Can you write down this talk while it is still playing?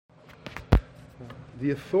The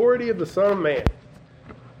authority of the Son of Man.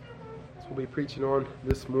 That's what we'll be preaching on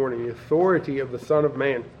this morning. The authority of the Son of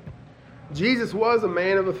Man. Jesus was a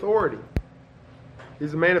man of authority.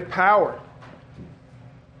 He's a man of power.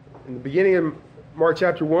 In the beginning of Mark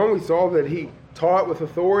chapter 1, we saw that he taught with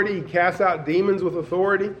authority. He cast out demons with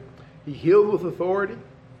authority. He healed with authority.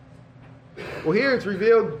 Well, here it's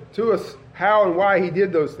revealed to us how and why he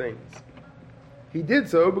did those things. He did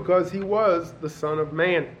so because he was the Son of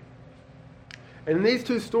Man. And in these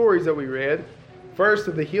two stories that we read, first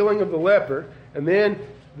of the healing of the leper, and then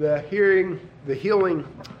the healing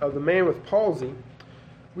of the man with palsy,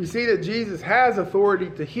 we see that Jesus has authority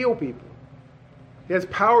to heal people. He has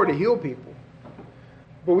power to heal people.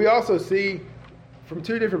 But we also see from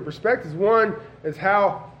two different perspectives. One is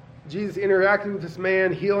how Jesus interacted with this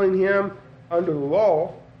man, healing him under the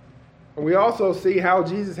law. And we also see how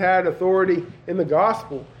Jesus had authority in the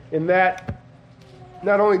gospel, in that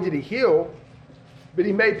not only did he heal, but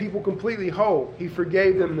he made people completely whole. He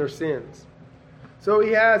forgave them their sins. So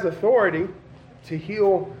he has authority to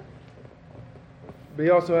heal, but he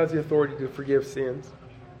also has the authority to forgive sins.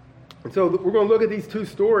 And so we're going to look at these two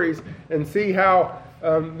stories and see how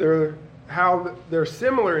they're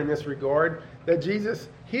similar in this regard, that Jesus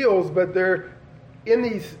heals, but they're in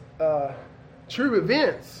these true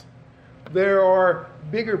events. There are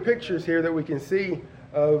bigger pictures here that we can see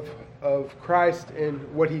of Christ and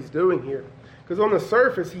what he's doing here. Because on the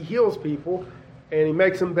surface, he heals people and he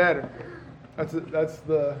makes them better. That's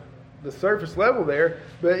the surface level there.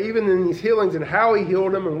 But even in these healings and how he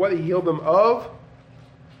healed them and what he healed them of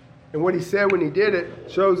and what he said when he did it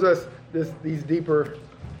shows us these deeper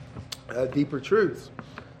truths.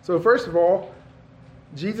 So first of all,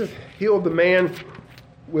 Jesus healed the man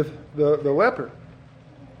with the leper.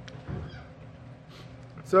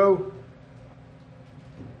 So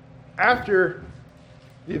after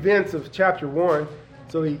the events of chapter 1,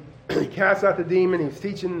 so he cast out the demon, he was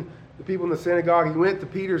teaching the people in the synagogue, he went to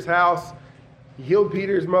Peter's house, he healed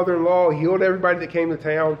Peter's mother-in-law, he healed everybody that came to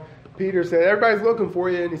town. Peter said, everybody's looking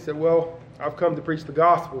for you, and he said, well, I've come to preach the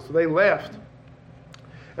gospel. So they left.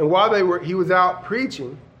 And while he was out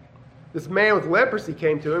preaching, this man with leprosy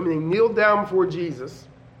came to him, and he kneeled down before Jesus,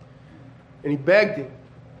 and he begged him,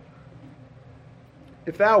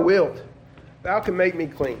 if thou wilt, thou can make me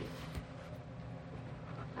clean.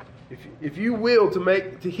 If you will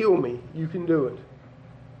to heal me, you can do it.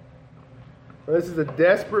 Now, this is a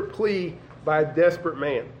desperate plea by a desperate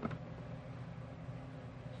man.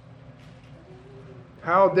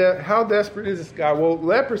 How desperate is this guy? Well,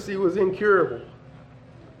 leprosy was incurable.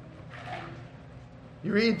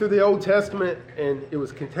 You read through the Old Testament, and it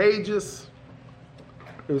was contagious.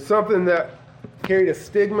 It was something that carried a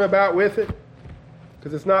stigma about with it,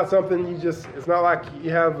 because it's not something it's not like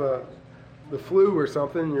you have the flu or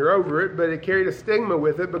something and you're over it, but it carried a stigma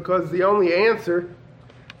with it because the only answer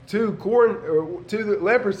to the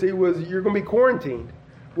leprosy was you're going to be quarantined.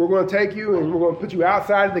 We're going to take you and we're going to put you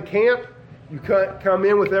outside of the camp. You can't come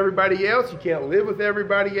in with everybody else. You can't live with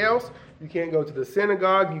everybody else. You can't go to the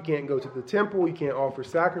synagogue. You can't go to the temple. You can't offer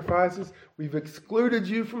sacrifices. We've excluded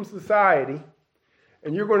you from society.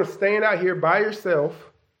 And you're going to stand out here by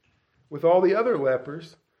yourself with all the other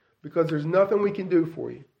lepers because there's nothing we can do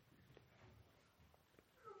for you.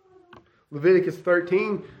 Leviticus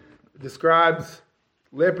 13 describes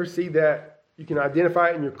leprosy that you can identify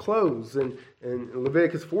it in your clothes. And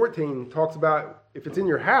Leviticus 14 talks about if it's in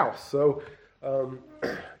your house. So,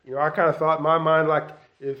 I kind of thought in my mind, like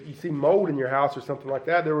if you see mold in your house or something like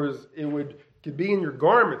that, could be in your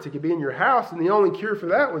garments. It could be in your house. And the only cure for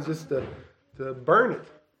that was just to burn it.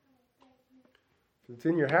 If it's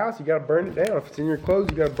in your house, you got to burn it down. If it's in your clothes,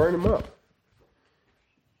 you got to burn them up.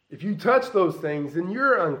 If you touch those things, then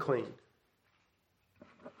you're unclean.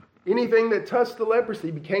 Anything that touched the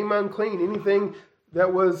leprosy became unclean. Anything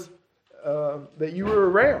that was that you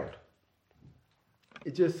were around,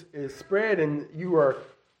 it spread, and you are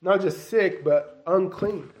not just sick but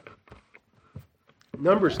unclean.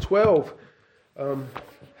 Numbers 12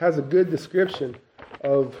 has a good description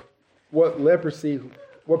of what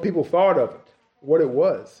people thought of it, what it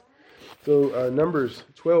was. So Numbers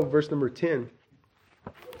 12, verse number 10.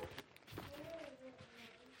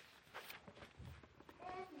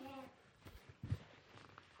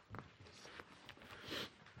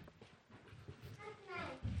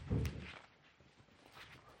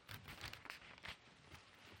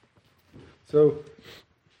 So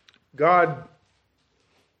God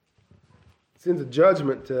sends a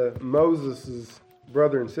judgment to Moses'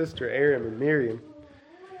 brother and sister, Aaron and Miriam.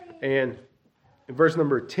 And in verse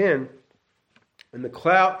number 10, And the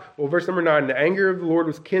cloud, verse number 9, the anger of the Lord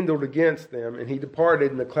was kindled against them, and he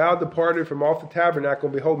departed, and the cloud departed from off the tabernacle,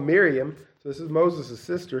 and behold, Miriam, so this is Moses'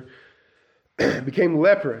 sister, became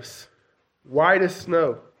leprous, white as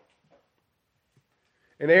snow.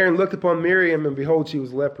 And Aaron looked upon Miriam, and behold, she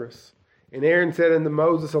was leprous. And Aaron said unto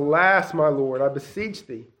Moses, Alas, my Lord, I beseech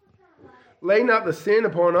thee, lay not the sin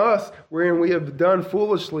upon us, wherein we have done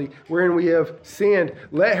foolishly, wherein we have sinned.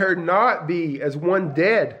 Let her not be as one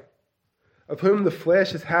dead, of whom the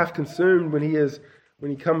flesh is half consumed when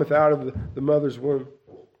he cometh out of the mother's womb.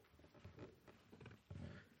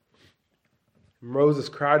 Moses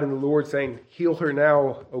cried unto the Lord, saying, Heal her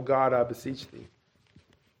now, O God, I beseech thee.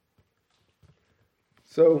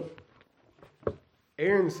 So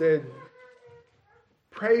Aaron said,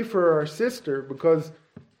 pray for our sister, because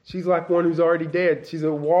she's like one who's already dead. She's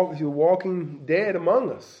a walking dead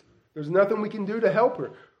among us. There's nothing we can do to help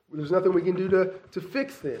her. There's nothing we can do to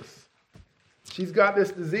fix this. She's got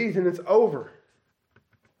this disease and it's over.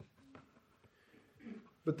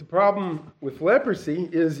 But the problem with leprosy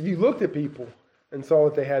is you looked at people and saw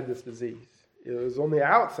that they had this disease. It was on the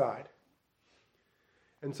outside.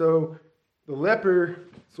 And so the leper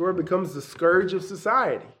sort of becomes the scourge of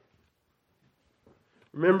society.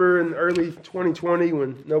 Remember in early 2020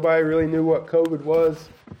 when nobody really knew what COVID was?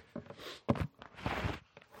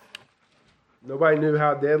 Nobody knew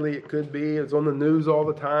how deadly it could be. It was on the news all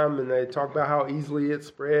the time, and they talked about how easily it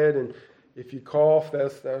spread. And if you cough,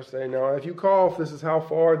 they're saying, no, if you cough, this is how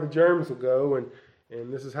far the germs will go,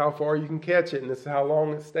 and this is how far you can catch it, and this is how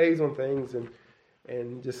long it stays on things.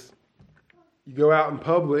 And just, you go out in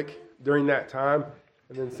public during that time,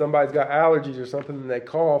 and then somebody's got allergies or something, and they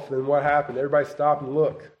cough, then what happened? Everybody stop and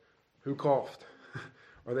look. Who coughed?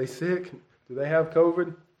 Are they sick? Do they have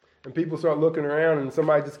COVID? And people start looking around, and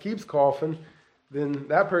somebody just keeps coughing, then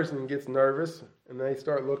that person gets nervous, and they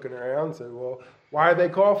start looking around and say, well, why are they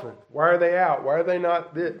coughing? Why are they out? Why are they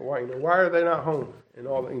not why are they not home?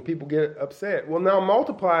 And people get upset. Well, now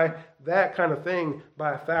multiply that kind of thing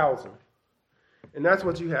by 1,000. And that's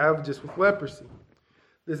what you have just with leprosy.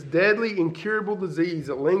 This deadly, incurable disease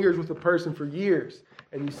that lingers with a person for years.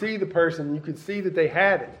 And you see the person, you could see that they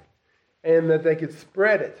had it, and that they could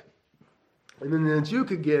spread it. And then that you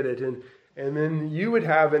could get it, and then you would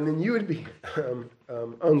have it, and then you would be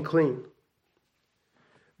unclean.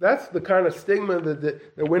 That's the kind of stigma that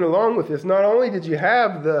went along with this. Not only did you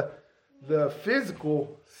have the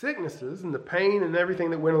physical sicknesses and the pain and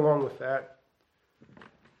everything that went along with that,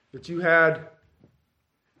 but you had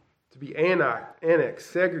to be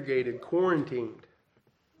annexed, segregated, quarantined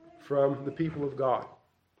from the people of God,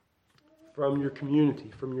 from your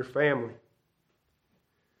community, from your family.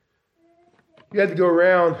 You had to go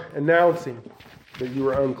around announcing that you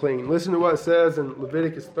were unclean. Listen to what it says in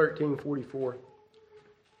Leviticus 13:44.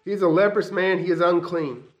 He is a leprous man, he is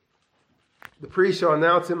unclean. The priest shall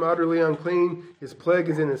announce him utterly unclean. His plague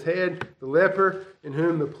is in his head. The leper in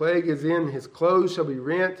whom the plague is in his clothes shall be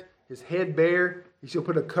rent, his head bare. He shall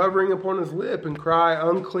put a covering upon his lip and cry,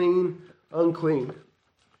 unclean, unclean.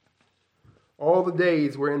 All the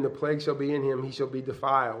days wherein the plague shall be in him, he shall be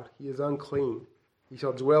defiled. He is unclean. He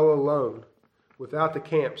shall dwell alone. Without the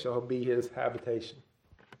camp shall be his habitation.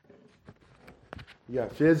 You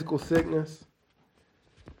got physical sickness.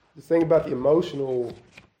 Just think about the emotional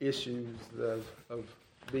issues of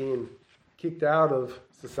being kicked out of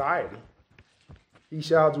society. He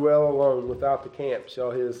shall dwell alone. Without the camp shall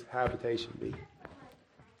his habitation be.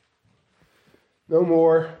 No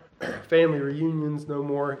more family reunions. No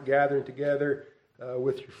more gathering together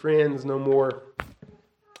with your friends. No more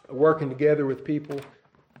working together with people.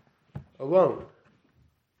 Alone.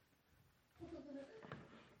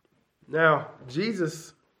 Now,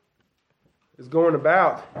 Jesus is going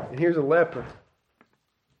about, and here's a leper.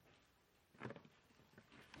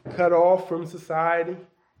 Cut off from society.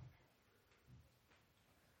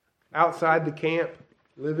 Outside the camp,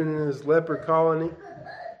 living in his leper colony.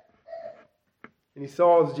 And he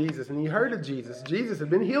saw Jesus, and he heard of Jesus. Jesus had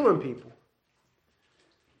been healing people.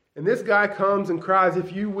 And this guy comes and cries,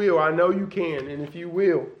 if you will, I know you can, and if you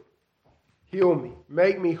will, heal me,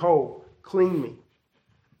 make me whole, clean me,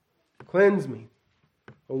 cleanse me,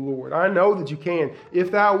 O Lord. I know that you can.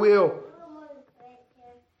 If thou will,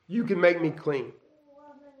 you can make me clean.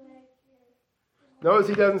 Notice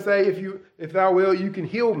he doesn't say, if thou will, you can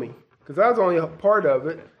heal me. Because that was only a part of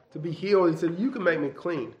it, to be healed. He said, you can make me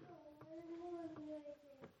clean.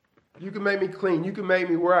 You can make me clean. You can make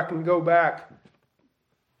me where I can go back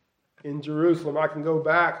in Jerusalem. I can go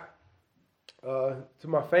back to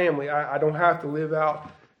my family. I don't have to live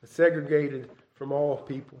out segregated from all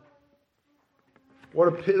people. What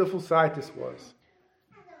a pitiful sight this was.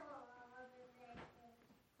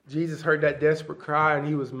 Jesus heard that desperate cry and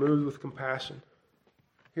he was moved with compassion.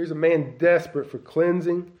 Here's a man desperate for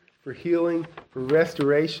cleansing, for healing, for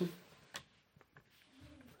restoration.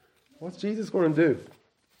 What's Jesus going to do?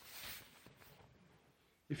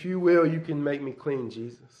 If you will, you can make me clean,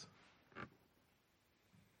 Jesus.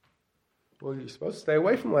 Well, you're supposed to stay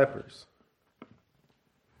away from lepers.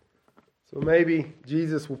 So maybe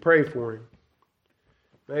Jesus will pray for him.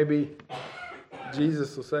 Maybe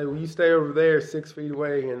Jesus will say, well, you stay over there 6 feet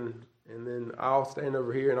away and then I'll stand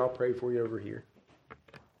over here and I'll pray for you over here.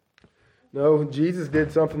 No, Jesus did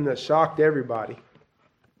something that shocked everybody.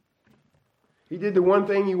 He did the one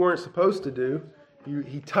thing you weren't supposed to do.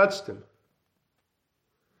 He touched him.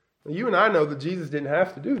 Now, you and I know that Jesus didn't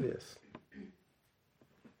have to do this.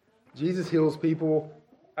 Jesus heals people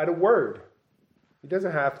at a word. He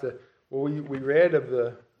doesn't have to. Well, we read of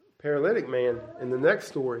the paralytic man in the next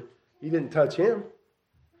story. He didn't touch him.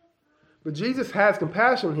 But Jesus has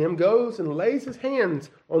compassion on him, goes and lays his hands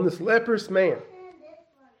on this leprous man.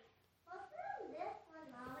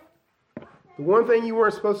 The one thing you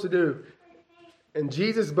weren't supposed to do. And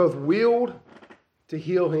Jesus both willed to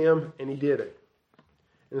heal him, and he did it.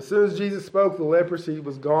 And as soon as Jesus spoke, the leprosy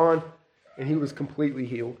was gone, and he was completely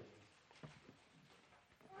healed.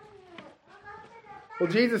 Well,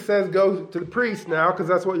 Jesus says go to the priest now, because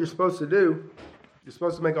that's what you're supposed to do. You're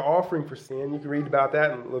supposed to make an offering for sin. You can read about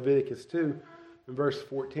that in Leviticus 2, in verse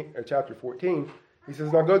 14, or chapter 14. He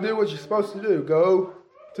says, now go do what you're supposed to do. Go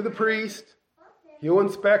to the priest. He'll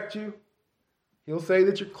inspect you. He'll say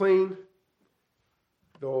that you're clean.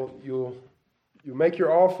 You'll make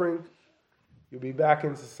your offering. You'll be back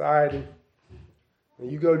in society.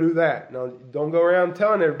 And you go do that. Now, don't go around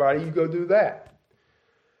telling everybody. You go do that.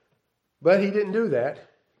 But he didn't do that.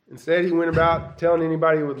 Instead, he went about telling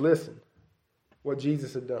anybody who would listen what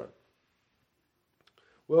Jesus had done.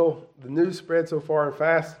 Well, the news spread so far and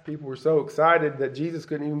fast, people were so excited that Jesus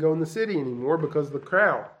couldn't even go in the city anymore because of the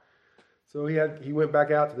crowd. So he went back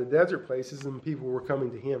out to the desert places and people were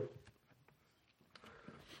coming to him.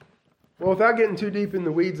 Well, without getting too deep in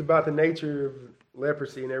the weeds about the nature of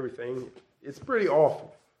leprosy and everything, it's pretty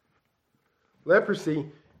awful. Leprosy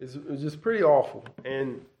is just pretty awful.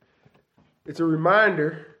 And it's a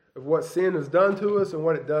reminder of what sin has done to us and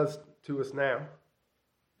what it does to us now.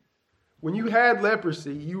 When you had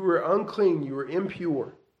leprosy, you were unclean, you were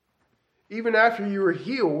impure. Even after you were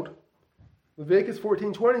healed, Leviticus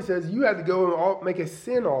 14:20 says you had to go and make a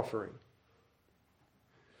sin offering.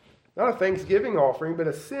 Not a thanksgiving offering, but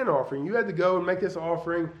a sin offering. You had to go and make this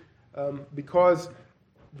offering because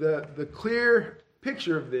the clear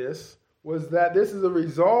picture of this was that this is a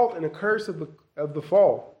result and a curse of the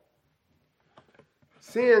fall.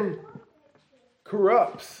 Sin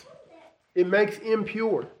corrupts. It makes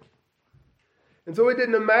impure. And so it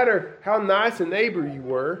didn't matter how nice a neighbor you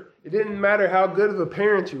were. It didn't matter how good of a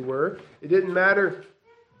parent you were. It didn't matter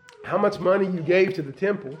how much money you gave to the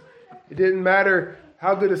temple. It didn't matter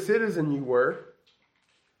how good a citizen you were.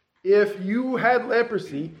 If you had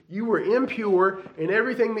leprosy, you were impure, and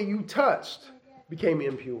everything that you touched became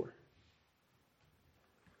impure.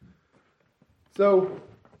 So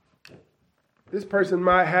this person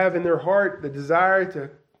might have in their heart the desire to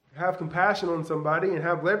have compassion on somebody and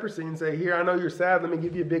have leprosy and say, here, I know you're sad, let me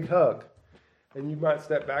give you a big hug. And you might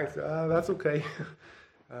step back and say, that's okay.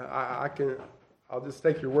 I'll just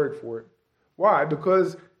take your word for it. Why?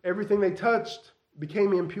 Because everything they touched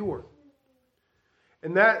became impure.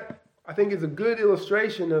 And that, I think, is a good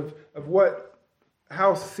illustration of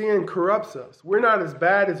how sin corrupts us. We're not as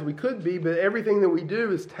bad as we could be, but everything that we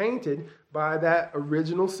do is tainted by that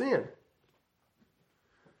original sin.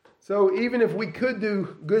 So even if we could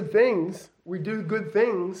do good things, we do good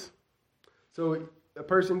things. So a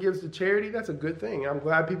person gives to charity, that's a good thing. I'm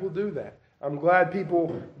glad people do that. I'm glad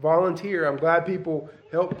people volunteer. I'm glad people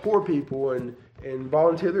help poor people and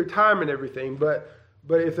volunteer their time and everything. But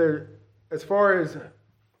if they're, as far as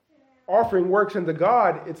offering works unto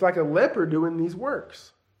God, it's like a leper doing these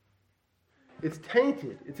works. It's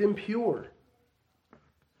tainted. It's impure.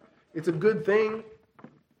 It's a good thing,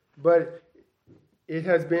 but it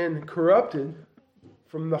has been corrupted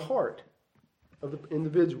from the heart of the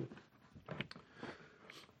individual.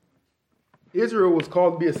 Israel was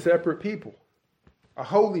called to be a separate people, a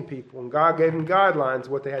holy people, and God gave them guidelines,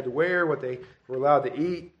 what they had to wear, what they were allowed to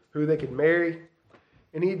eat, who they could marry.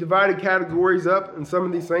 And he divided categories up in some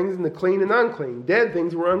of these things into clean and unclean. Dead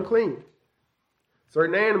things were unclean.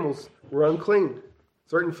 Certain animals were unclean.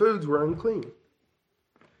 Certain foods were unclean.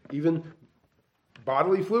 Even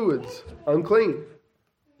bodily fluids, unclean.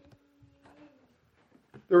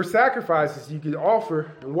 There were sacrifices you could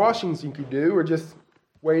offer and washings you could do, or just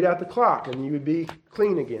wait out the clock and you would be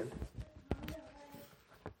clean again.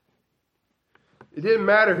 It didn't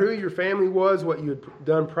matter who your family was, what you had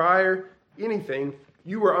done prior, anything.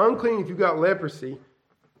 You were unclean if you got leprosy,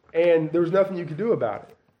 and there was nothing you could do about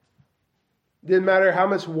it. It didn't matter how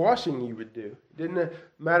much washing you would do. It didn't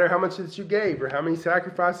matter how much that you gave or how many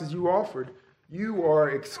sacrifices you offered. You are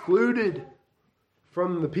excluded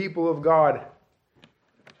from the people of God.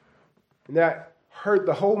 And that hurt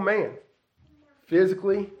the whole man.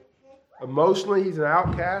 Physically, emotionally, he's an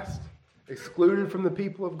outcast, excluded from the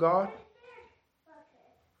people of God.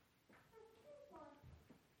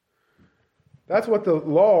 That's what the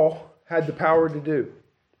law had the power to do.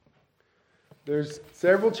 There's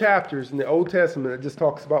several chapters in the Old Testament that just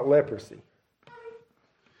talks about leprosy.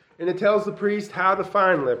 And it tells the priest how to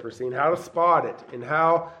find leprosy and how to spot it and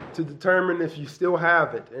how to determine if you still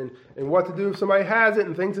have it and what to do if somebody has it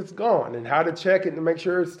and thinks it's gone and how to check it to make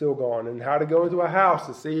sure it's still gone and how to go into a house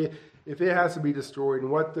to see if it has to be destroyed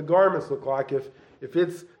and what the garments look like if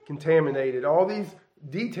it's contaminated. All these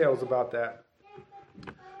details about that.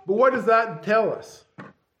 But what does that tell us?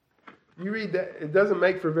 You read that, it doesn't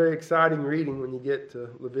make for very exciting reading when you get to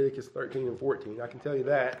Leviticus 13 and 14. I can tell you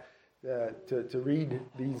that, to read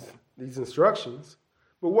these instructions.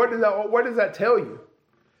 But what does that tell you?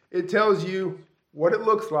 It tells you what it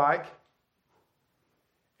looks like,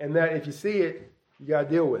 and that if you see it, you got to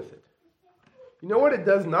deal with it. You know what it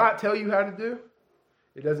does not tell you how to do?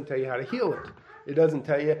 It doesn't tell you how to heal it. It doesn't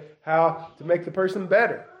tell you how to make the person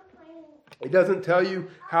better. It doesn't tell you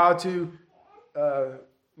how to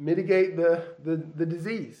mitigate the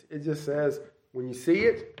disease. It just says, when you see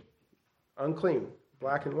it, unclean,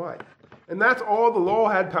 black and white. And that's all the law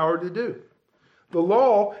had power to do. The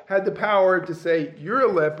law had the power to say, you're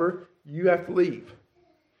a leper, you have to leave.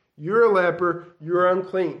 You're a leper, you're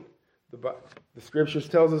unclean. The scriptures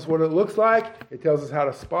tells us what it looks like. It tells us how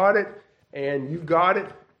to spot it. And you've got it,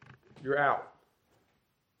 you're out.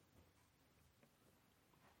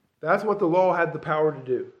 That's what the law had the power to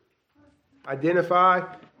do. Identify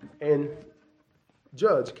and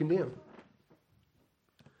judge, condemn.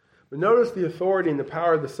 But notice the authority and the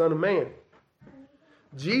power of the Son of Man.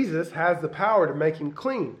 Jesus has the power to make him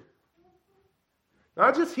clean.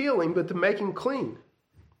 Not just heal him, but to make him clean.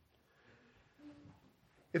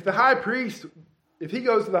 If the high priest, if he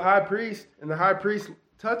goes to the high priest and the high priest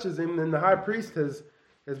touches him, then the high priest has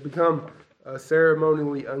become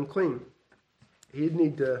ceremonially unclean. He'd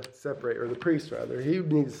need to separate, or the priest rather. He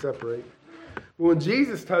would need to separate. But when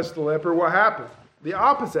Jesus touched the leper, what happened? The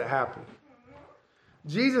opposite happened.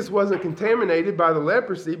 Jesus wasn't contaminated by the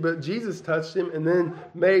leprosy, but Jesus touched him and then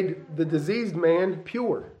made the diseased man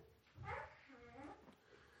pure.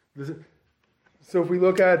 So if we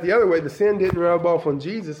look at it the other way, the sin didn't rub off on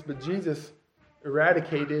Jesus, but Jesus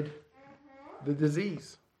eradicated the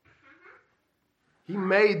disease. He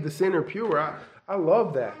made the sinner pure. I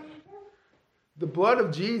love that. The blood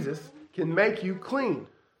of Jesus can make you clean.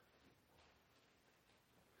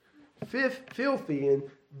 Filthy and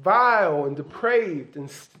vile and depraved and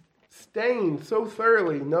stained so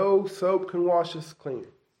thoroughly, no soap can wash us clean.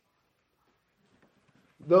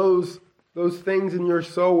 Those things in your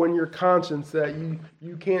soul and your conscience that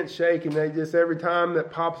you can't shake, and they just every time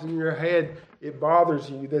that pops in your head, it bothers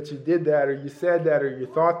you that you did that or you said that or you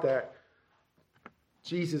thought that.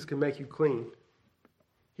 Jesus can make you clean.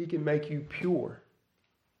 He can make you pure.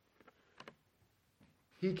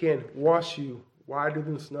 He can wash you whiter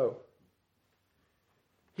than snow.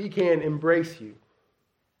 He can embrace you.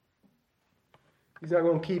 He's not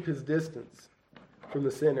going to keep his distance from the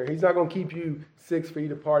sinner. He's not going to keep you 6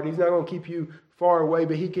 feet apart. He's not going to keep you far away,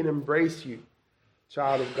 but he can embrace you,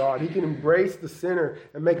 child of God. He can embrace the sinner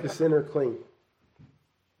and make the sinner clean.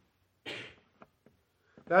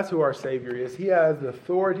 That's who our Savior is. He has the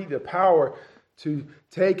authority, the power to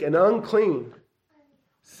take an unclean,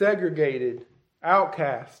 segregated,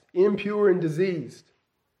 outcast, impure and diseased,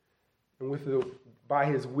 and by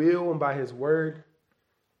his will and by his word,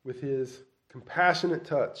 with his compassionate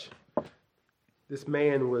touch, this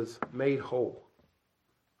man was made whole.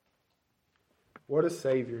 What a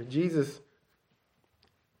Savior. Jesus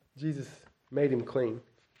made him clean.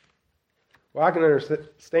 Well, I can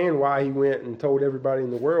understand why he went and told everybody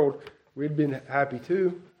in the world. We'd been happy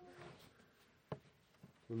too.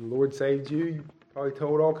 When the Lord saved you, you probably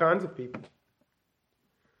told all kinds of people.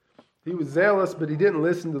 He was zealous, but he didn't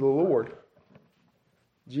listen to the Lord.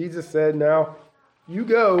 Jesus said, now, you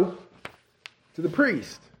go to the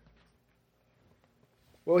priest.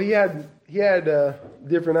 Well, he had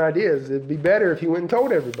different ideas. It'd be better if he went and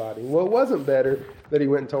told everybody. Well, it wasn't better that he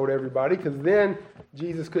went and told everybody, because then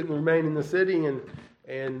Jesus couldn't remain in the city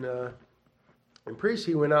and and preached,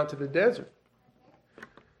 he went out to the desert.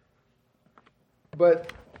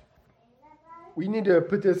 But we need to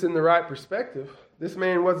put this in the right perspective. This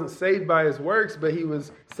man wasn't saved by his works, but he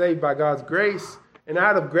was saved by God's grace. And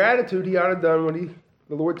out of gratitude, he ought to have done what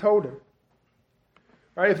the Lord told him.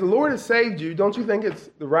 All right, if the Lord has saved you, don't you think it's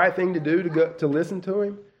the right thing to do to listen to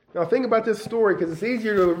him? Now think about this story, because it's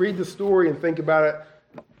easier to read the story and think about it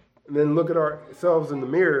and then look at ourselves in the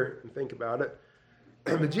mirror and think about it.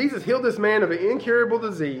 But Jesus healed this man of an incurable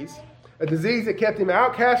disease, a disease that kept him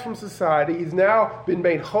outcast from society. He's now been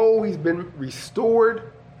made whole. He's been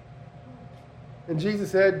restored. And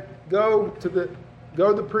Jesus said, go to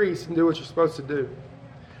the priest and do what you're supposed to do.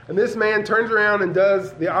 And this man turns around and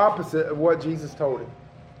does the opposite of what Jesus told him.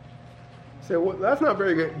 He said, well, that's not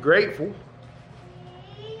very grateful.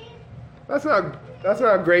 That's not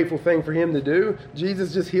a grateful thing for him to do.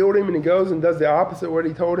 Jesus just healed him and he goes and does the opposite of what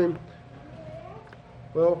he told him.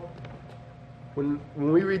 Well, when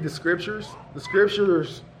we read the scriptures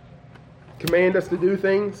command us to do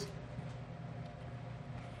things.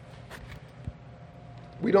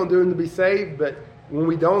 We don't do them to be saved, but when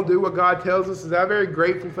we don't do what God tells us, is that a very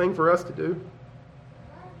grateful thing for us to do?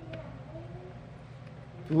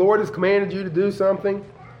 If the Lord has commanded you to do something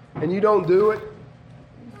and you don't do it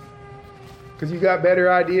because you got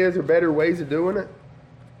better ideas or better ways of doing it,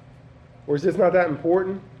 or it's just not that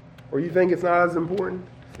important, or you think it's not as important,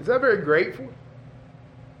 is that very grateful?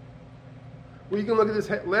 Well, you can look at this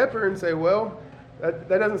leper and say, well, that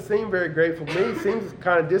doesn't seem very grateful to me. It seems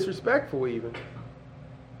kind of disrespectful even.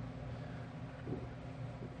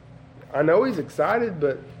 I know he's excited,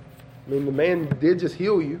 but the man did just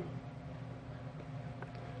heal you.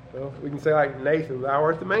 Well, we can say like Nathan, thou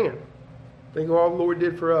art the man. Think of all the Lord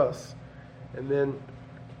did for us. And then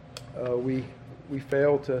we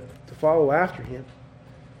fail to follow after him.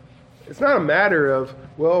 It's not a matter of,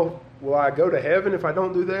 well, will I go to heaven if I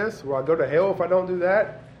don't do this? Will I go to hell if I don't do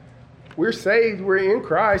that? We're saved. We're in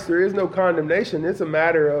Christ. There is no condemnation. It's a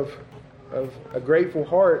matter of a grateful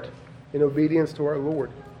heart in obedience to our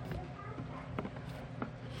Lord.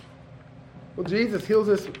 Well, Jesus heals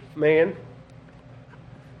this man.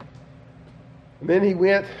 And then he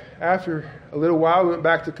went, after a little while, went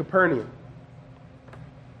back to Capernaum.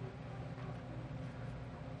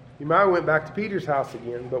 He might have went back to Peter's house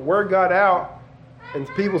again, but word got out and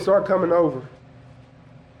people started coming over.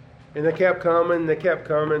 And they kept coming,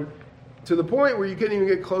 to the point where you couldn't even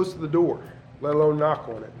get close to the door, let alone knock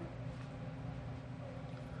on it.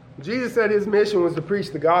 Jesus said his mission was to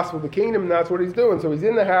preach the gospel of the kingdom, and that's what he's doing. So he's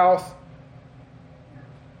in the house,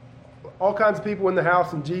 all kinds of people in the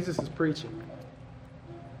house, and Jesus is preaching.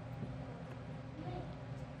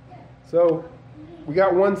 So we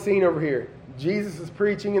got one scene over here. Jesus is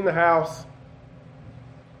preaching in the house.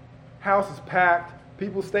 House is packed.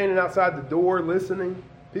 People standing outside the door listening.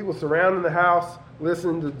 People surrounding the house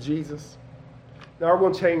listening to Jesus. Now we're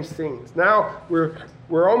going to change scenes. Now we're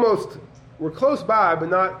close by, but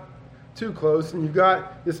not too close. And you've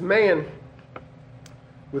got this man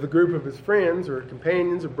with a group of his friends or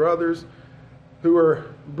companions or brothers who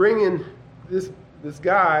are bringing this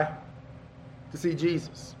guy to see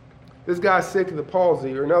Jesus. This guy's sick of the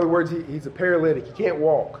palsy, or in other words, he's a paralytic. He can't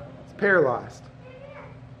walk. He's paralyzed.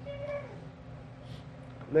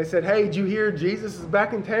 And they said, hey, did you hear Jesus is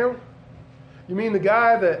back in town? You mean the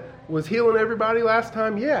guy that was healing everybody last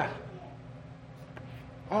time? Yeah.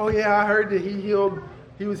 Oh, yeah, I heard that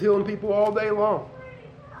he was healing people all day long.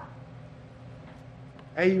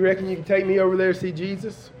 Hey, you reckon you can take me over there to see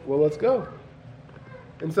Jesus? Well, let's go.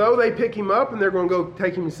 And so they pick him up, and they're going to go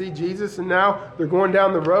take him to see Jesus. And now they're going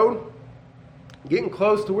down the road, getting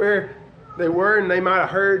close to where they were, and they might have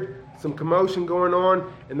heard some commotion going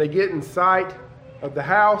on, and they get in sight of the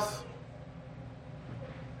house,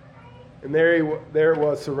 and there it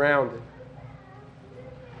was, surrounded.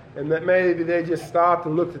 And that maybe they just stopped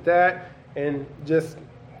and looked at that and just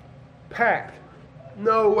packed.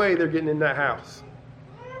 No way they're getting in that house.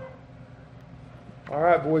 All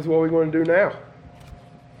right, boys, what are we going to do now?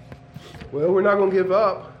 Well, we're not going to give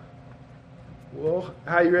up. Well,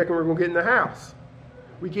 how do you reckon we're going to get in the house?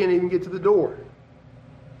 We can't even get to the door.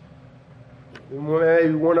 And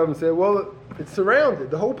maybe one of them said, well, it's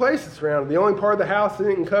surrounded. The whole place is surrounded. The only part of the house that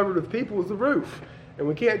isn't covered with people is the roof. And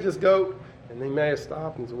we can't just go. And they may have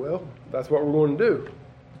stopped and said, well, that's what we're going to do.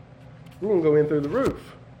 We're going to go in through the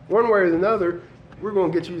roof. One way or another, we're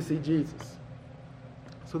going to get you to see Jesus.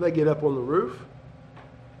 So they get up on the roof.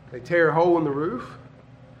 They tear a hole in the roof.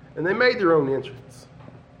 And they made their own entrance.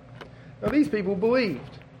 Now, these people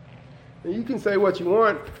believed. Now, you can say what you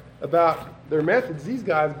want about their methods. These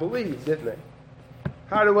guys believed, didn't they?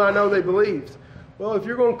 How do I know they believed? Well, if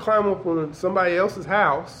you're going to climb up on somebody else's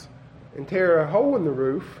house and tear a hole in the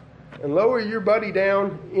roof and lower your buddy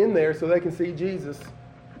down in there so they can see Jesus,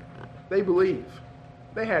 they believe.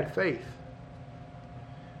 They had faith.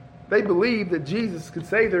 They believed that Jesus could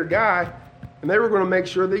save their guy, and they were going to make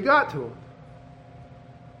sure they got to him.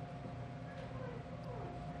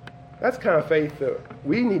 That's the kind of faith that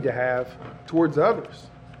we need to have towards others.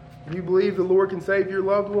 Do you believe the Lord can save your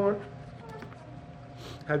loved one?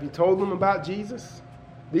 Have you told them about Jesus?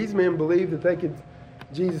 These men believed that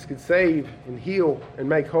Jesus could save and heal and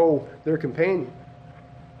make whole their companion.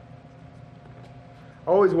 I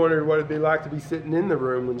always wondered what it'd be like to be sitting in the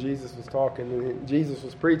room when Jesus was talking and Jesus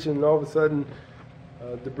was preaching, and all of a sudden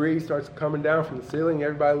debris starts coming down from the ceiling.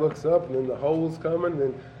 Everybody looks up, and then the hole's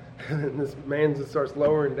coming, and this man just starts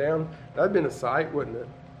lowering down. That'd been a sight, wouldn't it?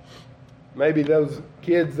 Maybe those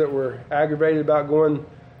kids that were aggravated about going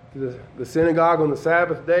to the synagogue on the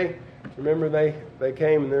Sabbath day, remember they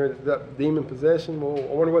came and they're demon possession. Well,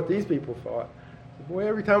 I wonder what these people thought. Boy,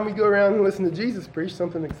 every time we go around and listen to Jesus preach,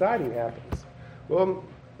 something exciting happens. Well,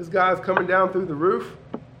 this guy's coming down through the roof,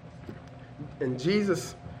 and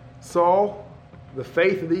Jesus saw the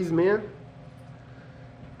faith of these men.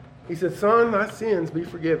 He said, "Son, thy sins be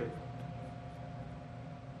forgiven."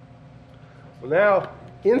 Well, now,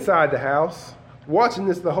 inside the house, watching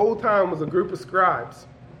this the whole time was a group of scribes,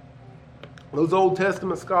 those Old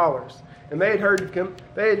Testament scholars. And they had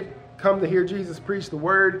come to hear Jesus preach the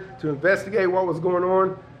word, to investigate what was going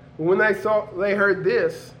on. But when they heard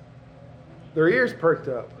this, their ears perked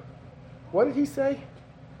up. What did he say?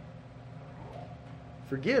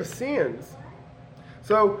 Forgive sins.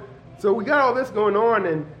 So we got all this going on,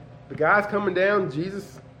 and the guy's coming down.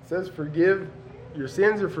 Jesus says, "Forgive, your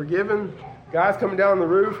sins are forgiven." Guy's coming down the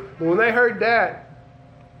roof. But when they heard that,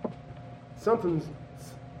 something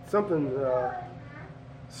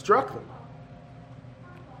struck them.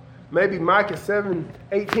 Maybe Micah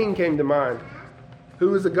 7:18 came to mind.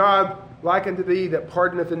 "Who is a God like unto thee, that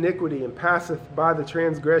pardoneth iniquity, and passeth by the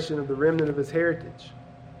transgression of the remnant of his heritage?"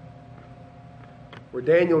 Or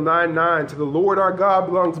Daniel 9:9, "To the Lord our God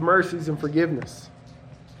belongs mercies and forgiveness."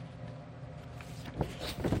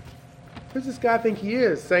 Who does this guy think he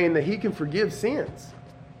is, saying that he can forgive sins?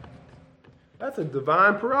 That's a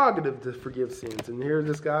divine prerogative to forgive sins. And here's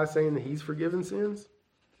this guy saying that he's forgiven sins?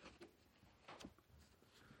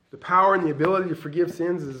 The power and the ability to forgive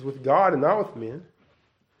sins is with God and not with men.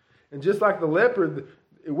 And just like the leper,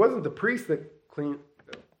 it wasn't the priest that cleaned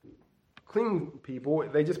people.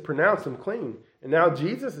 They just pronounced them clean. And now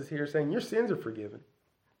Jesus is here saying, your sins are forgiven.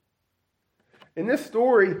 In this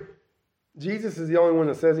story, Jesus is the only one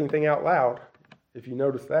that says anything out loud. If you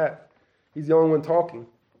notice that. He's the only one talking.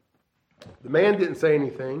 The man didn't say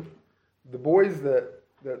anything. The boys that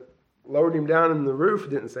lowered him down in the roof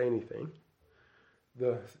didn't say anything.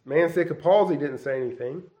 The man sick of palsy didn't say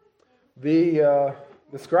anything. The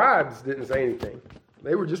scribes didn't say anything.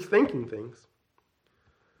 They were just thinking things.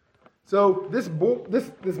 So this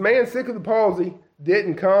man sick of the palsy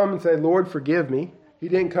didn't come and say, "Lord, forgive me." He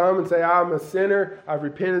didn't come and say, "I'm a sinner. I've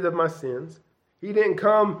repented of my sins." He didn't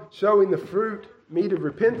come showing the meat of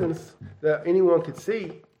repentance that anyone could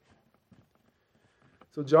see.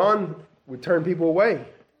 So John would turn people away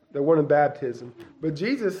that wanted baptism. But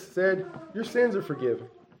Jesus said, your sins are forgiven.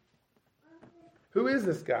 Who is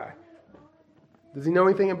this guy? Does he know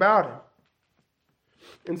anything about him?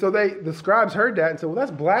 And so the scribes heard that and said, well,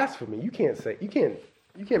 that's blasphemy. You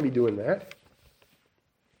can't be doing that.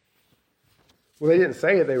 Well, they didn't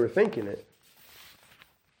say it, they were thinking it.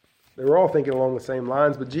 They were all thinking along the same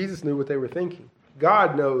lines, but Jesus knew what they were thinking.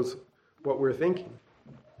 God knows what we're thinking.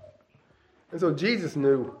 And so Jesus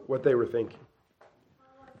knew what they were thinking.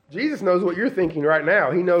 Jesus knows what you're thinking right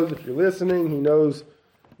now. He knows if you're listening. He knows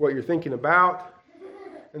what you're thinking about.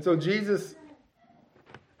 And so Jesus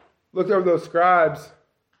looked over those scribes.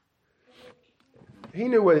 He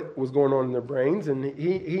knew what was going on in their brains, and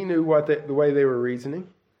he knew the way they were reasoning.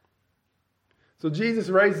 So Jesus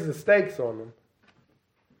raises the stakes on them.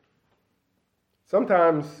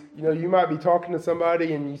 Sometimes, you might be talking to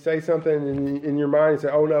somebody and you say something in your mind and say,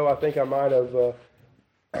 "Oh no, I think I might have,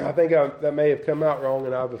 that may have come out wrong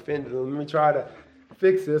and I've offended them. Let me try to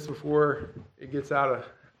fix this before it got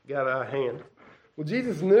out of hand." Well,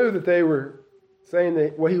 Jesus knew that they were saying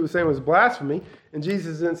that what he was saying was blasphemy, and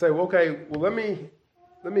Jesus didn't say, "Well, okay, well let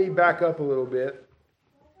me back up a little bit."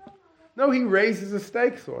 No, he raises the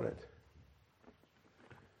stakes on it.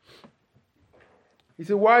 He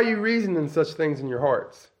said, "Why are you reasoning such things in your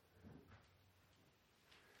hearts?"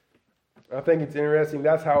 I think it's interesting.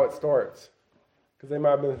 That's how it starts. Because they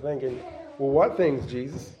might have been thinking, well, what things,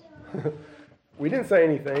 Jesus? We didn't say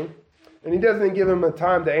anything. And he doesn't give him a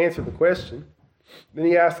time to answer the question. Then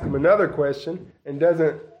he asks him another question and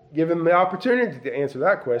doesn't give him the opportunity to answer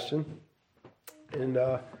that question. And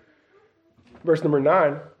verse number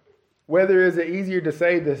 9, whether is it easier to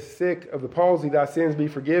say the sick of the palsy, thy sins be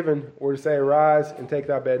forgiven, or to say, arise and take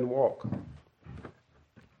thy bed and walk?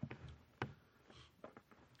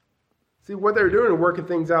 See, what they're doing is working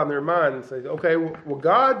things out in their mind and say, okay, well,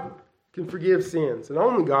 God can forgive sins, and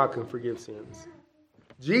only God can forgive sins.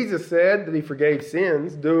 Jesus said that he forgave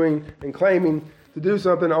sins, doing and claiming to do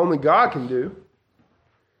something only God can do.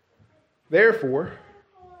 Therefore,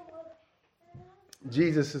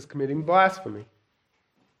 Jesus is committing blasphemy.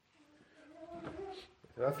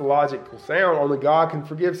 That's the logical sound. Only God can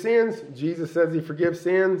forgive sins. Jesus says he forgives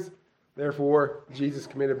sins. Therefore, Jesus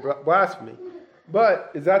committed blasphemy.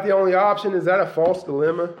 But is that the only option? Is that a false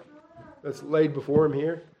dilemma that's laid before him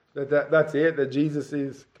here? That's it? That Jesus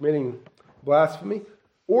is committing blasphemy?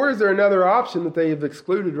 Or is there another option that they have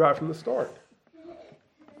excluded right from the start?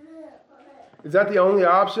 Is that the only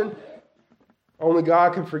option? Only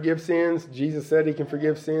God can forgive sins. Jesus said he can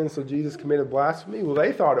forgive sins, so Jesus committed blasphemy. Well,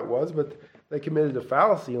 they thought it was, but they committed a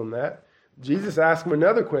fallacy on that. Jesus asked them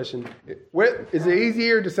another question. Is it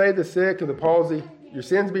easier to say to the sick of the palsy, your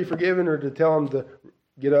sins be forgiven, or to tell them to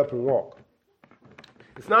get up and walk?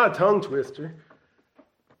 It's not a tongue twister.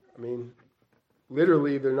 I mean,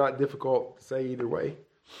 literally, they're not difficult to say either way.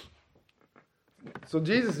 So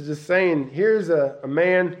Jesus is just saying, here's a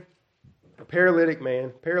man, a paralytic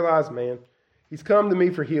man, paralyzed man. He's come to me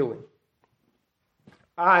for healing.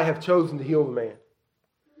 I have chosen to heal the man.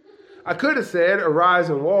 I could have said, arise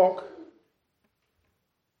and walk.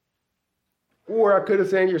 Or I could have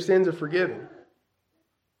said, your sins are forgiven.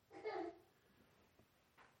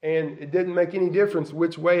 And it didn't make any difference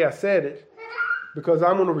which way I said it, because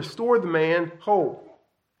I'm going to restore the man whole.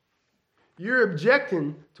 You're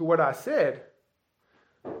objecting to what I said,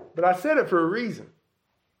 but I said it for a reason.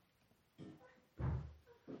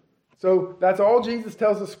 So that's all Jesus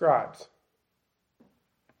tells the scribes.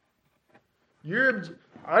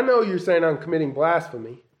 I know you're saying I'm committing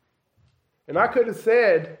blasphemy. And I could have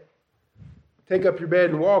said, take up your bed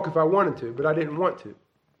and walk if I wanted to, but I didn't want to.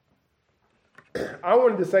 I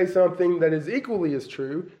wanted to say something that is equally as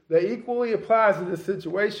true, that equally applies to this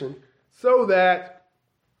situation, so that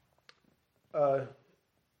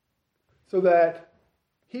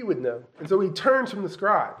he would know. And so he turns from the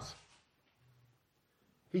scribes.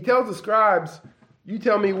 He tells the scribes, you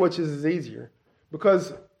tell me which is easier.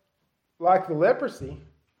 Because like the leprosy,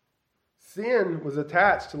 sin was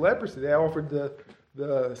attached to leprosy. They offered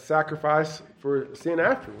the sacrifice for sin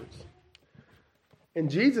afterwards. And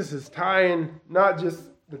Jesus is tying not just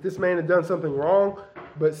that this man had done something wrong,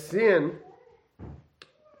 but sin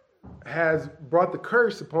has brought the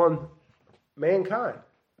curse upon mankind.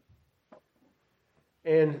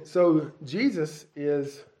 And so Jesus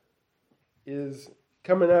is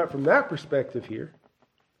coming out from that perspective here.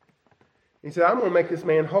 He said, I'm going to make this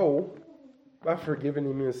man whole by forgiving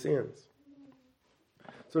him his sins.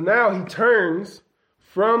 So now he turns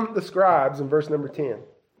from the scribes in verse number 10.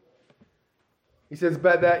 He says,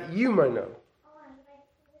 but that you may know.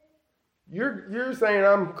 You're saying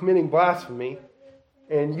I'm committing blasphemy,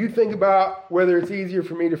 and you think about whether it's easier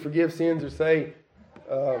for me to forgive sins or say,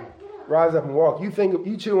 rise up and walk.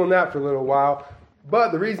 You chew on that for a little while.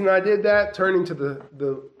 But the reason I did that, turning to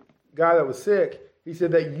the guy that was sick, he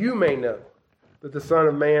said that you may know that the Son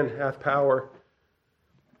of Man hath power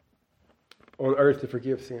on earth to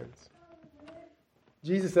forgive sins.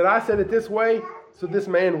 Jesus said, I said it this way so this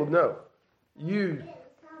man will know. You,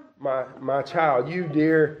 my child, you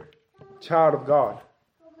dear child of God.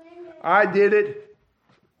 I did it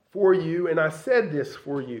for you, and I said this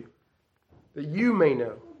for you, that you may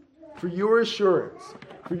know, for your assurance,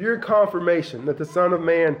 for your confirmation that the Son of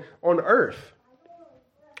Man on earth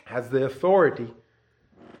has the authority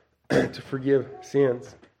to forgive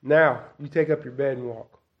sins. Now, you take up your bed and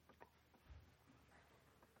walk.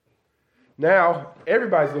 Now,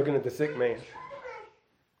 everybody's looking at the sick man.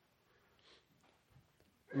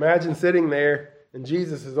 Imagine sitting there and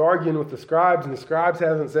Jesus is arguing with the scribes, and the scribes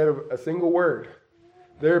haven't said a single word.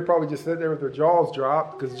 They're probably just sitting there with their jaws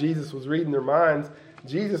dropped because Jesus was reading their minds.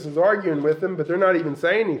 Jesus is arguing with them, but they're not even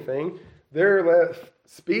saying anything. They're left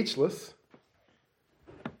speechless.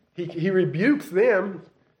 He rebukes them.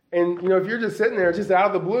 And, if you're just sitting there, just out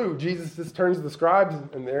of the blue, Jesus just turns to the scribes,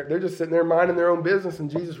 and they're just sitting there minding their own business,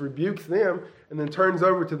 and Jesus rebukes them, and then turns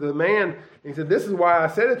over to the man, and he said, this is why I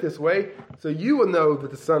said it this way, so you will know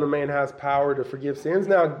that the Son of Man has power to forgive sins.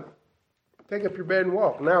 Now, take up your bed and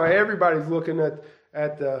walk. Now, everybody's looking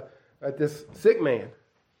at this sick man.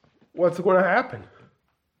 What's going to happen?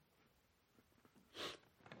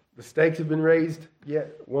 The stakes have been raised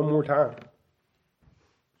yet one more time.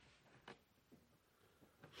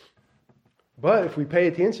 But if we pay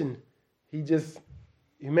attention, he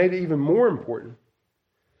made it even more important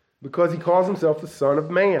because he calls himself the Son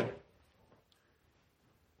of Man.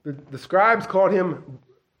 The scribes charge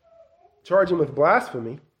him with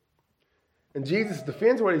blasphemy. And Jesus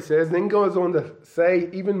defends what he says, and then goes on to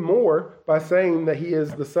say even more by saying that he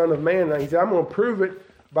is the Son of Man. Now he said, I'm going to prove it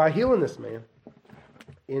by healing this man.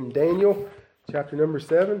 In Daniel chapter number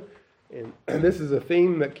 7, and this is a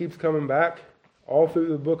theme that keeps coming back all through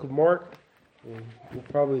the book of Mark. And we'll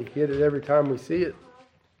probably hit it every time we see it.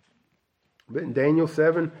 But in Daniel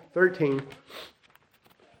 7:13,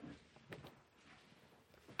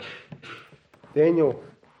 Daniel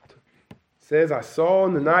says, I saw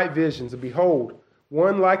in the night visions, and behold,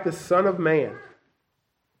 one like the Son of Man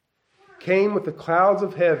came with the clouds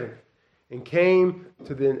of heaven and came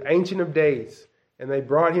to the Ancient of Days, and they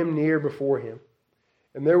brought him near before him.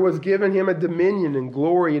 And there was given him a dominion and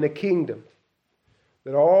glory and a kingdom,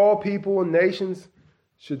 that all people and nations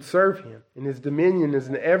should serve him. And his dominion is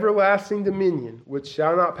an everlasting dominion, which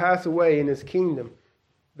shall not pass away, in his kingdom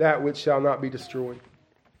that which shall not be destroyed.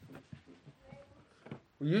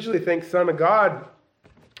 We usually think Son of God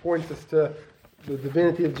points us to the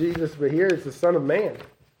divinity of Jesus, but here it's the Son of Man.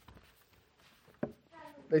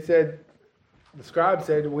 The scribe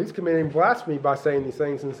said, well, he's committing blasphemy by saying these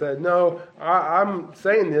things, and said, no, I'm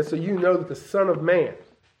saying this so you know that the Son of Man,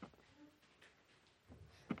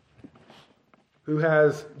 who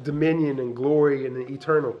has dominion and glory in an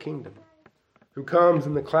eternal kingdom, who comes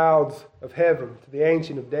in the clouds of heaven to the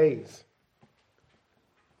Ancient of Days,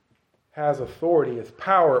 has authority, has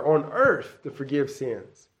power on earth to forgive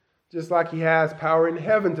sins, just like he has power in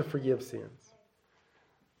heaven to forgive sins.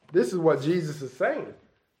 This is what Jesus is saying.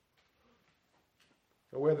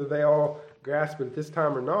 And whether they all grasp it at this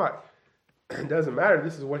time or not, it doesn't matter.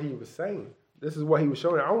 This is what he was saying. This is what he was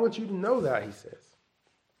showing. I want you to know that, he says.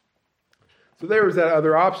 So there was that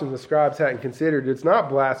other option the scribes hadn't considered. It's not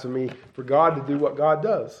blasphemy for God to do what God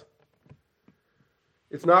does.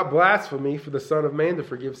 It's not blasphemy for the Son of Man to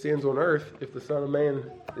forgive sins on earth if the Son of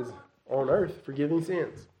Man is on earth forgiving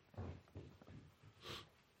sins.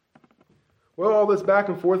 Well, all this back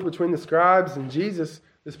and forth between the scribes and Jesus,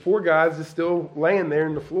 this poor guy's just still laying there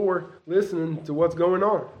on the floor listening to what's going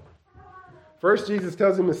on. First, Jesus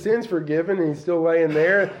tells him his sin's forgiven, and he's still laying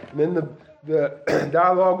there. And then the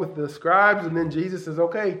dialogue with the scribes, and then Jesus says,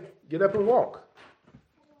 okay, get up and walk.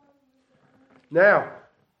 Now,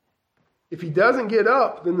 if he doesn't get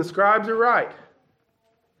up, then the scribes are right.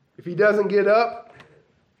 If he doesn't get up,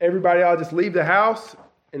 everybody ought to just leave the house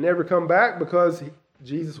and never come back, because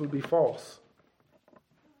Jesus would be false.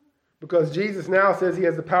 Because Jesus now says he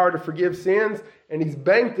has the power to forgive sins, and he's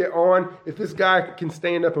banked it on if this guy can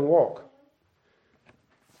stand up and walk.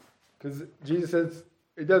 Because Jesus says,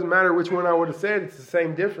 it doesn't matter which one I would have said, it's the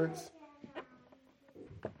same difference.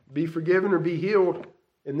 Be forgiven or be healed.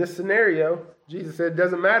 In this scenario, Jesus said, it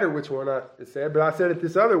doesn't matter which one I said, but I said it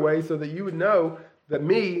this other way so that you would know that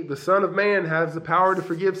me, the Son of Man, has the power to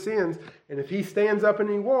forgive sins. And if he stands up and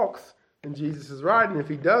he walks, then Jesus is right. And if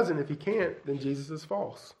he doesn't, if he can't, then Jesus is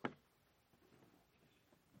false.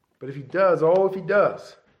 But if he does,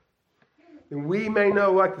 then we may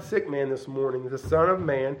know, like the sick man this morning, the Son of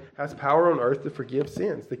Man has power on earth to forgive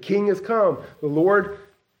sins. The King has come. The Lord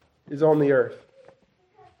is on the earth.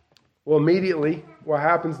 Well, immediately, what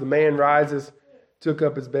happens? The man rises, took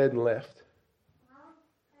up his bed, and left.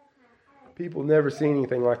 People never seen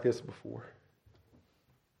anything like this before.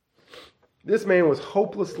 This man was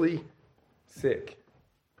hopelessly sick.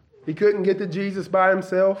 He couldn't get to Jesus by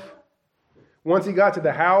himself. Once he got to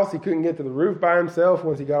the house, he couldn't get to the roof by himself.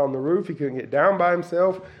 Once he got on the roof, he couldn't get down by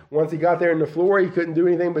himself. Once he got there on the floor, he couldn't do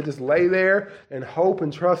anything but just lay there and hope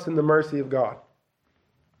and trust in the mercy of God.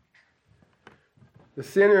 The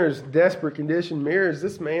sinner's desperate condition mirrors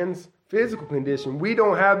this man's physical condition. We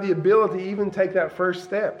don't have the ability to even take that first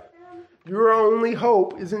step. Your only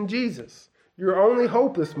hope is in Jesus. Your only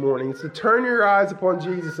hope this morning is to turn your eyes upon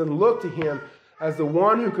Jesus and look to him as the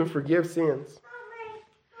one who can forgive sins.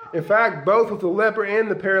 In fact, both with the leper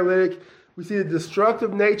and the paralytic, we see the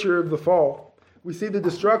destructive nature of the fall. We see the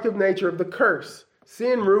destructive nature of the curse.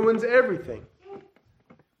 Sin ruins everything.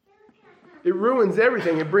 It ruins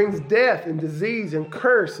everything. It brings death and disease and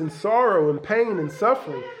curse and sorrow and pain and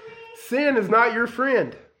suffering. Sin is not your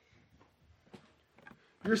friend.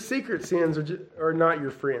 Your secret sins are not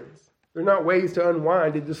your friends. They're not ways to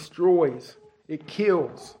unwind. It destroys. It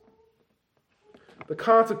kills. The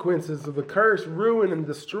consequences of the curse ruin and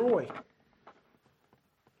destroy.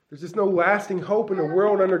 There's just no lasting hope in a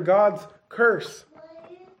world under God's curse.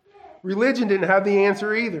 Religion didn't have the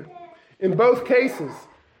answer either. In both cases,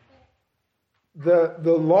 the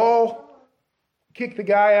law kicked the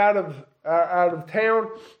guy out of town.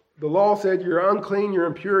 The law said, you're unclean, you're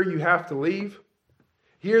impure, you have to leave.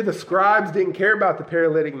 Here, the scribes didn't care about the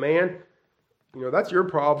paralytic man. That's your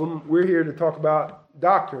problem. We're here to talk about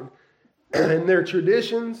doctrine. And their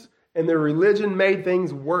traditions and their religion made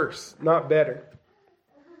things worse, not better.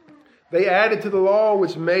 They added to the law,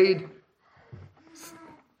 which made,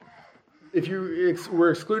 if you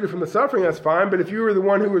were excluded from the suffering, that's fine. But if you were the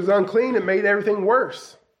one who was unclean, it made everything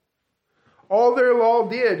worse. All their law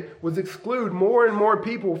did was exclude more and more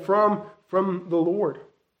people from the Lord.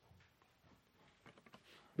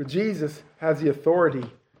 But Jesus has the authority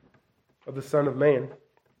of the Son of Man.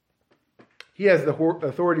 He has the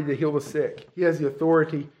authority to heal the sick. He has the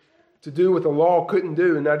authority to do what the law couldn't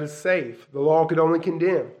do, and that is save. The law could only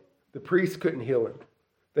condemn. The priests couldn't heal him.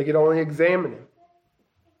 They could only examine him.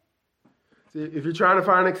 See, if you're trying to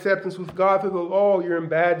find acceptance with God through the law, you're in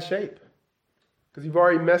bad shape because you've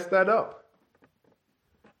already messed that up.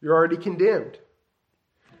 You're already condemned.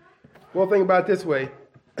 Well, think about it this way.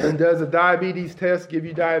 Does a diabetes test give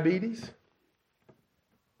you diabetes?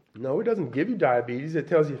 No, it doesn't give you diabetes. It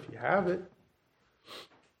tells you if you have it.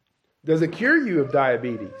 Does it cure you of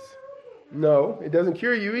diabetes? No, it doesn't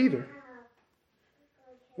cure you either.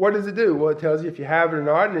 What does it do? Well, it tells you if you have it or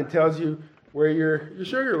not, and it tells you where your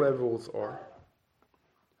sugar levels are.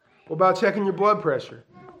 What about checking your blood pressure?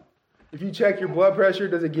 If you check your blood pressure,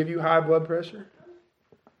 does it give you high blood pressure?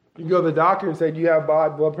 You go to the doctor and say, do you have high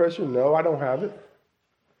blood pressure? No, I don't have it.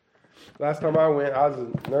 Last time I went, I was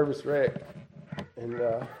a nervous wreck. And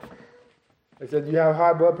they said, do you have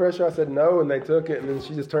high blood pressure? I said, no. And they took it, and then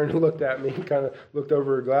she just turned and looked at me, kind of looked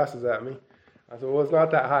over her glasses at me. I said, well, it's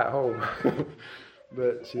not that high at home.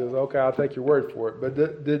 But she goes, okay, I'll take your word for it. But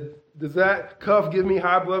does that cuff give me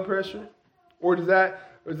high blood pressure? Or does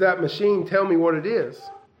that machine tell me what it is?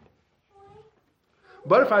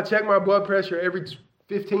 But if I check my blood pressure every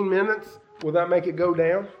 15 minutes, will that make it go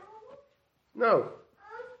down? No.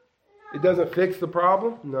 It doesn't fix the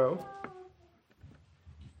problem? No.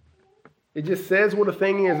 It just says what a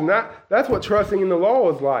thing is. And that's what trusting in the law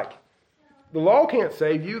is like. The law can't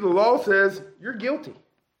save you. The law says you're guilty.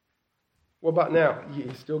 What about now?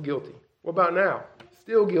 He's still guilty. What about now?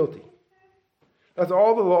 Still guilty. That's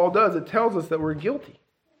all the law does. It tells us that we're guilty.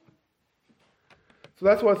 So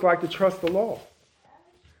that's what it's like to trust the law.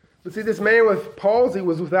 But see, this man with palsy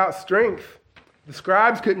was without strength. The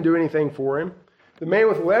scribes couldn't do anything for him. The man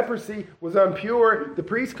with leprosy was impure. The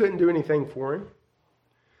priest couldn't do anything for him.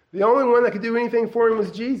 The only one that could do anything for him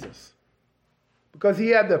was Jesus. Because he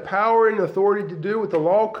had the power and authority to do what the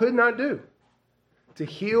law could not do. To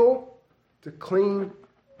heal, to clean,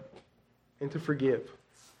 and to forgive.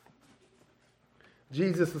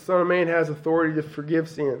 Jesus, the Son of Man, has authority to forgive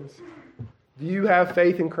sins. Do you have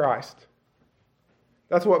faith in Christ?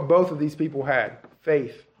 That's what both of these people had.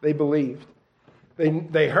 Faith. They believed.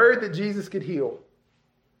 They heard that Jesus could heal.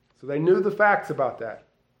 So they knew the facts about that.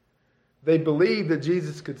 They believed that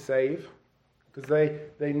Jesus could save because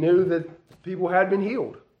they knew that people had been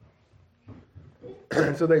healed.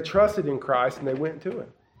 And so they trusted in Christ and they went to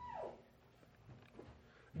him.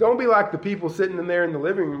 Don't be like the people sitting in there in the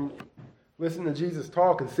living room listening to Jesus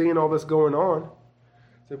talk and seeing all this going on.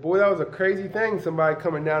 Say, boy, that was a crazy thing. Somebody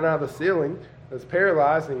coming down out of the ceiling that's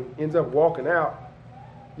paralyzed and ends up walking out.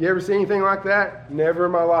 You ever see anything like that? Never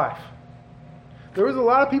in my life. There was a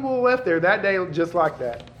lot of people who left there that day just like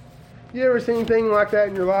that. You ever seen anything like that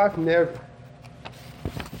in your life? Never.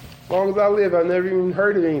 As long as I live, I've never even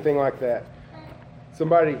heard of anything like that.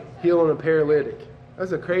 Somebody healing a paralytic.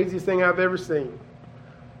 That's the craziest thing I've ever seen.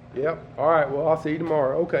 Yep. All right, well, I'll see you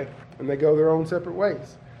tomorrow. Okay. And they go their own separate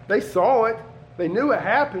ways. They saw it. They knew it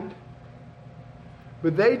happened.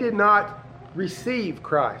 But they did not receive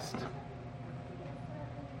Christ.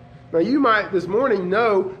 Now, you might this morning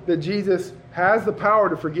know that Jesus has the power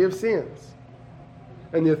to forgive sins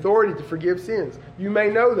and the authority to forgive sins. You may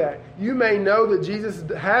know that. You may know that Jesus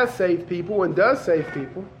has saved people and does save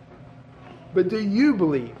people. But do you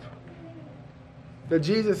believe that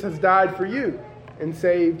Jesus has died for you and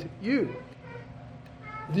saved you?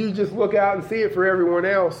 Do you just look out and see it for everyone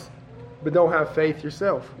else, but don't have faith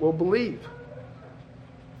yourself? Well, believe.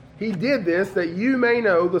 He did this that you may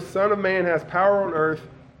know the Son of Man has power on earth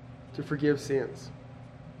to forgive sins.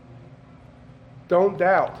 Don't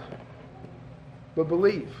doubt, but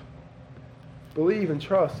believe. Believe and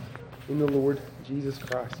trust in the Lord Jesus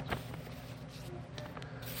Christ.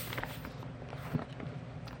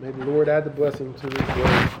 May the Lord add the blessing to this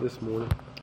word this morning.